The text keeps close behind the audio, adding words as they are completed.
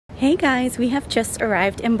Hey guys, we have just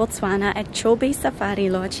arrived in Botswana at Chobe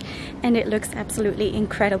Safari Lodge and it looks absolutely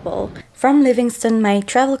incredible. From Livingstone, my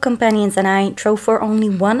travel companions and I drove for only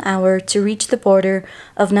 1 hour to reach the border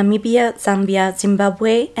of Namibia, Zambia,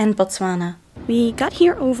 Zimbabwe and Botswana. We got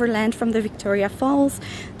here overland from the Victoria Falls.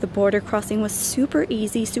 The border crossing was super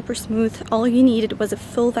easy, super smooth. All you needed was a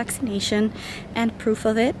full vaccination and proof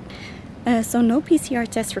of it. So no PCR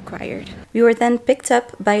test required. We were then picked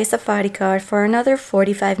up by a safari car for another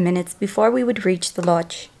 45 minutes before we would reach the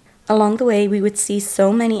lodge. Along the way we would see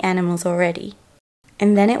so many animals already.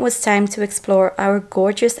 And then it was time to explore our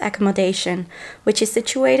gorgeous accommodation, which is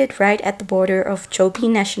situated right at the border of Chobe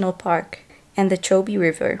National Park and the Chobe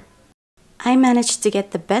River. I managed to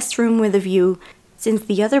get the best room with a view, since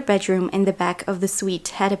the other bedroom in the back of the suite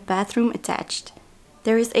had a bathroom attached.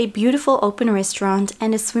 There is a beautiful open restaurant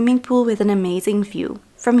and a swimming pool with an amazing view.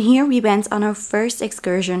 From here we went on our first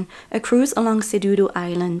excursion, a cruise along Sedudu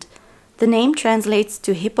Island. The name translates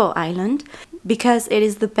to Hippo Island because it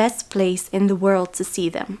is the best place in the world to see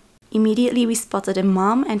them. Immediately we spotted a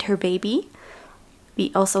mom and her baby.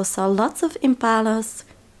 We also saw lots of impalas,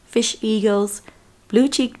 fish eagles,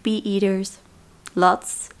 blue-cheeked bee eaters,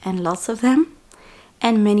 lots and lots of them,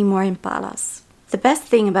 and many more impalas. The best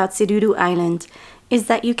thing about Sedudu Island is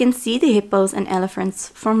that you can see the hippos and elephants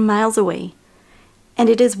from miles away. And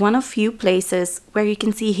it is one of few places where you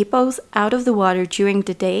can see hippos out of the water during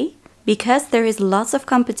the day because there is lots of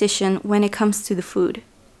competition when it comes to the food.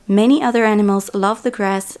 Many other animals love the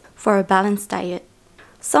grass for a balanced diet.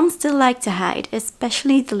 Some still like to hide,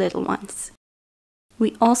 especially the little ones.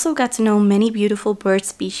 We also got to know many beautiful bird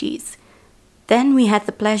species. Then we had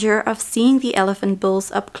the pleasure of seeing the elephant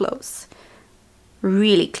bulls up close.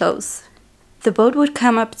 Really close. The boat would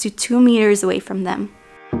come up to 2 meters away from them.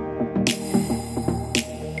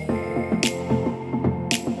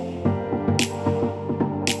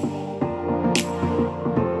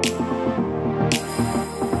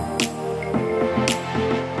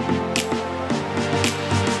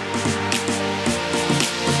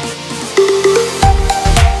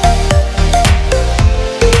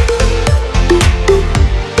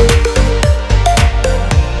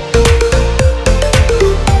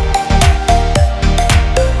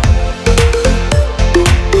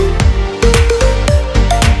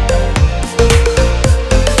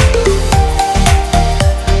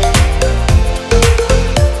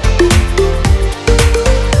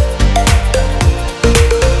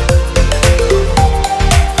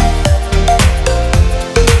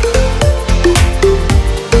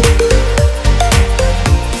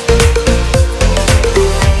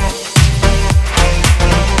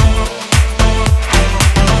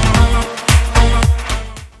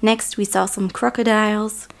 Next we saw some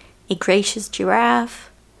crocodiles, a gracious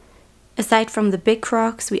giraffe. Aside from the big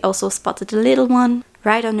crocs, we also spotted a little one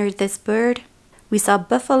right under this bird. We saw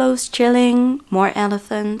buffaloes chilling, more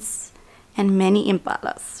elephants, and many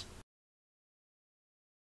impalas.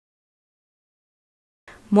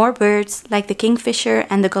 More birds like the kingfisher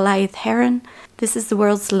and the Goliath heron. This is the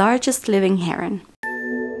world's largest living heron.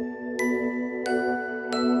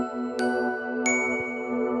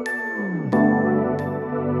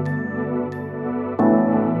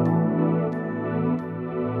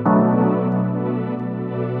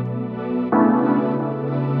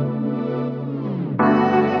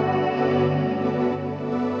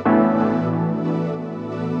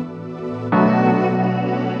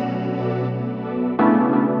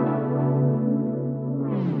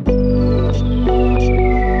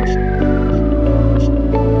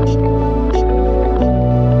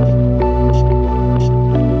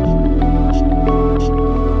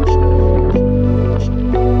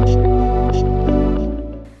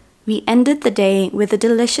 We ended the day with a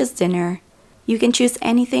delicious dinner. You can choose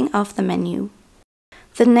anything off the menu.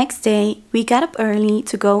 The next day, we got up early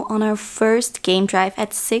to go on our first game drive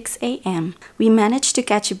at 6 a.m. We managed to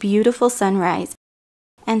catch a beautiful sunrise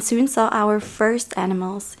and soon saw our first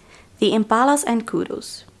animals, the impalas and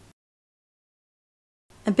kudus.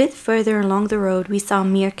 A bit further along the road, we saw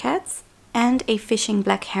meerkats and a fishing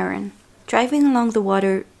black heron. Driving along the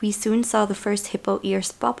water, we soon saw the first hippo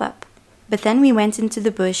ears pop up. But then we went into the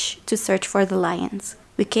bush to search for the lions.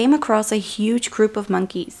 We came across a huge group of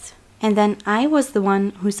monkeys. And then I was the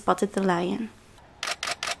one who spotted the lion.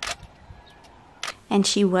 And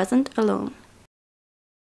she wasn't alone.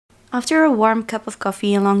 After a warm cup of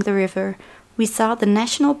coffee along the river, we saw the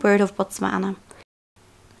national bird of Botswana,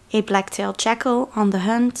 a black-tailed jackal on the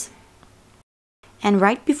hunt. And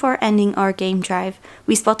right before ending our game drive,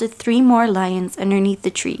 we spotted 3 more lions underneath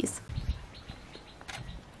the trees.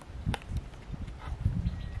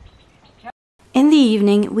 In the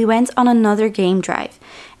evening, we went on another game drive,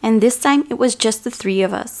 and this time it was just the three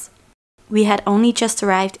of us. We had only just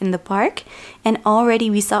arrived in the park, and already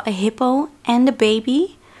we saw a hippo and a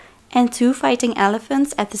baby and two fighting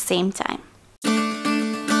elephants at the same time.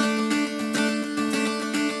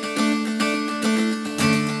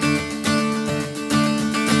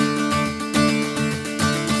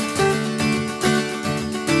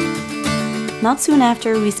 Not soon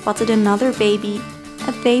after, we spotted another baby,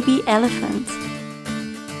 a baby elephant.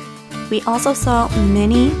 We also saw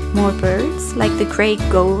many more birds, like the gray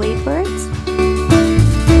go-away birds.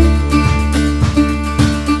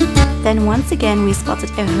 Then once again we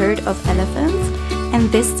spotted a herd of elephants,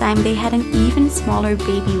 and this time they had an even smaller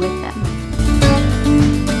baby with them.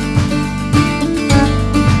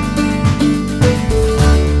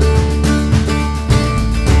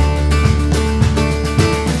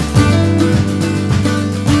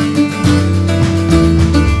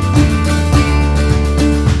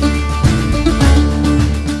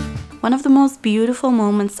 One of the most beautiful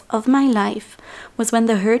moments of my life was when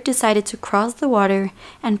the herd decided to cross the water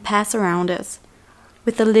and pass around us,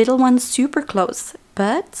 with the little one super close,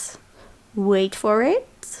 but wait for it.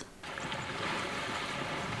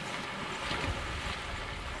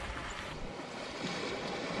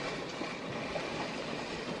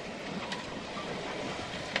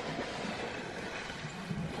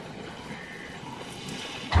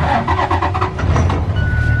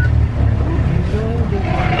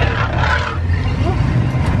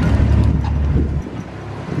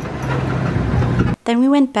 Then we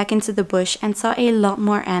went back into the bush and saw a lot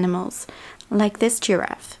more animals, like this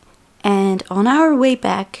giraffe. And on our way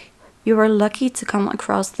back, we were lucky to come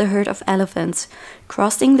across the herd of elephants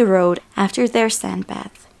crossing the road after their sand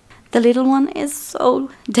bath. The little one is so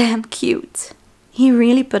damn cute. He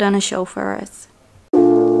really put on a show for us.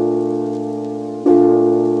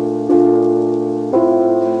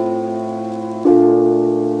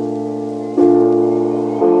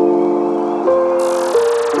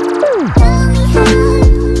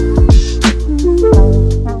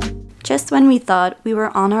 Just when we thought we were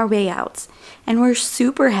on our way out and were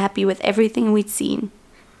super happy with everything we'd seen,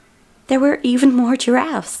 there were even more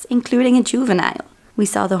giraffes, including a juvenile. We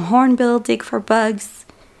saw the hornbill dig for bugs.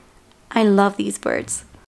 I love these birds.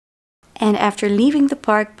 And after leaving the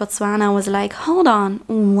park, Botswana was like, hold on,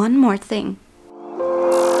 one more thing.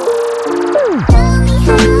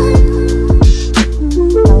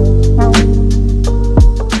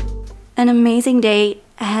 An amazing day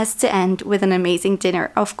has to end with an amazing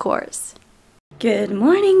dinner, of course. Good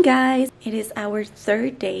morning, guys! It is our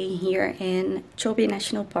third day here in Chobe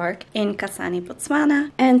National Park in Kasane,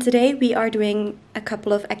 Botswana. And today we are doing a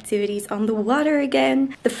couple of activities on the water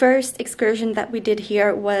again. The first excursion that we did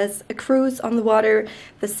here was a cruise on the water,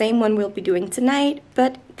 the same one we'll be doing tonight.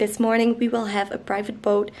 But this morning we will have a private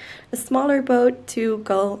boat, a smaller boat, to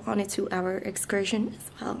go on a 2-hour excursion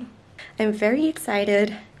as well. I'm very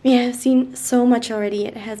excited. We have seen so much already.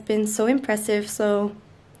 It has been so impressive. So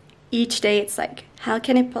each day it's like, how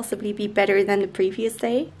can it possibly be better than the previous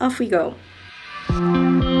day? Off we go.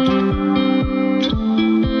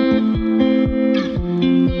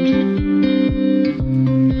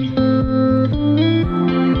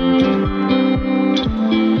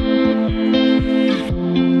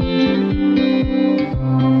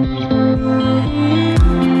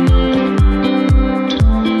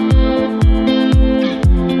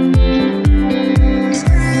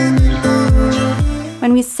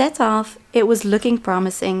 When we set off, it was looking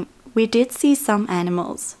promising. We did see some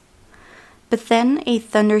animals. But then a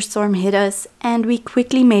thunderstorm hit us and we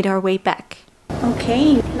quickly made our way back.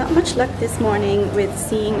 Okay, not much luck this morning with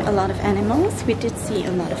seeing a lot of animals. We did see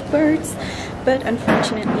a lot of birds, but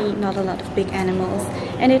unfortunately not a lot of big animals.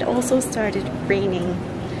 And it also started raining.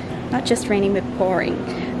 Not just raining, but pouring.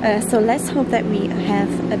 So let's hope that we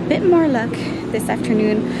have a bit more luck this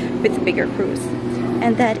afternoon with the bigger cruise,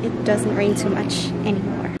 and that it doesn't rain too much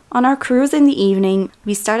anymore. On our cruise in the evening,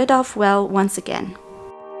 we started off well once again.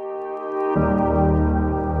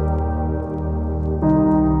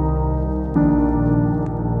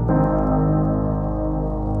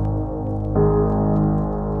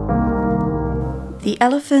 The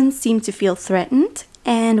elephants seemed to feel threatened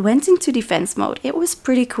and went into defense mode. It was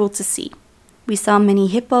pretty cool to see. We saw many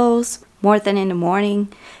hippos, more than in the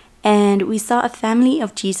morning, and we saw a family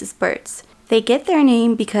of Jesus birds. They get their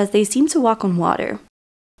name because they seem to walk on water.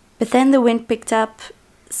 But then the wind picked up,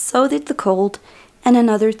 so did the cold, and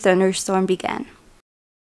another thunderstorm began.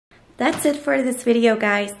 That's it for this video,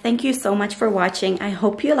 guys. Thank you so much for watching. I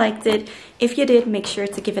hope you liked it. If you did, make sure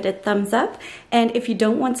to give it a thumbs up. And if you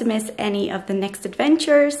don't want to miss any of the next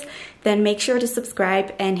adventures, then make sure to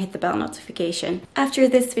subscribe and hit the bell notification. After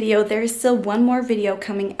this video, there is still one more video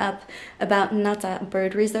coming up about Nata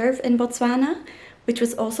Bird Reserve in Botswana, which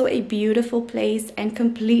was also a beautiful place and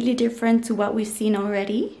completely different to what we've seen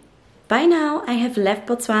already. By now, I have left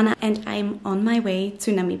Botswana and I'm on my way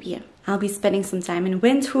to Namibia. I'll be spending some time in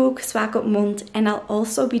Windhoek, Swakopmund, and I'll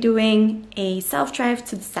also be doing a self-drive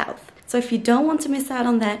to the south. So if you don't want to miss out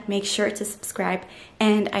on that, make sure to subscribe,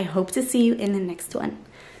 and I hope to see you in the next one.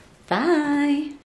 Bye!